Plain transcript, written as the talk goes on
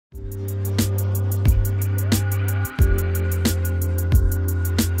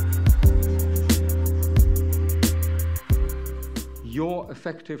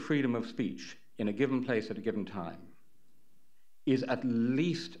effective freedom of speech in a given place at a given time is at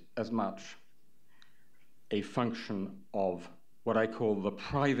least as much a function of what I call the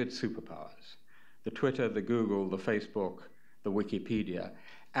private superpowers, the Twitter, the Google, the Facebook, the Wikipedia,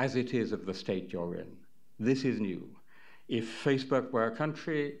 as it is of the state you're in. This is new. If Facebook were a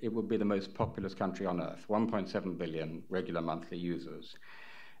country, it would be the most populous country on earth, 1.7 billion regular monthly users.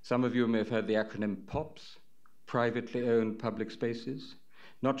 Some of you may have heard the acronym POPs, privately owned public spaces.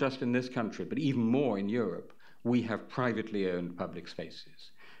 Not just in this country, but even more in Europe, we have privately owned public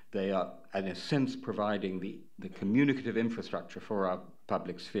spaces. They are, in a sense, providing the communicative infrastructure for our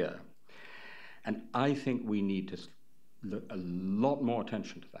public sphere. And I think we need to look a lot more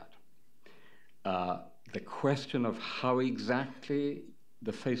attention to that. The question of how exactly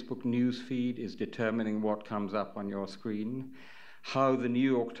the Facebook news feed is determining what comes up on your screen, how the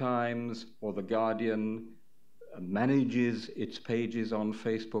New York Times or the Guardian manages its pages on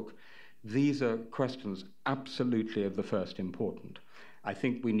Facebook, these are questions absolutely of the first importance. I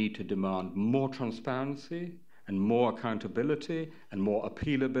think we need to demand more transparency and more accountability and more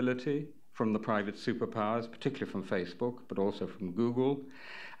appealability from the private superpowers, particularly from Facebook, but also from Google.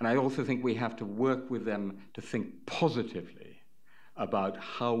 And I also think we have to work with them to think positively about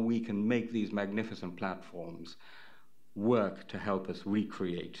how we can make these magnificent platforms work to help us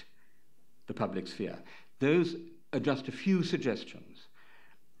recreate the public sphere. Those are just a few suggestions.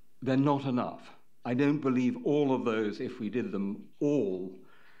 They're not enough. I don't believe all of those, if we did them all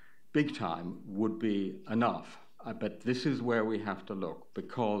big time, would be enough. But this is where we have to look,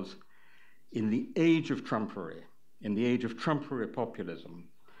 because in the age of Trumpery, in the age of Trumpery populism,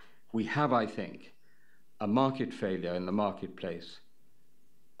 we have, I think, a market failure in the marketplace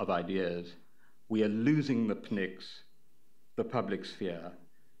of ideas. We are losing the PNICs, the public sphere,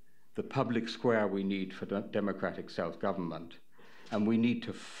 the public square we need for democratic self-government, and we need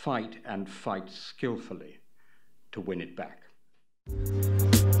to fight and fight skillfully to win it back.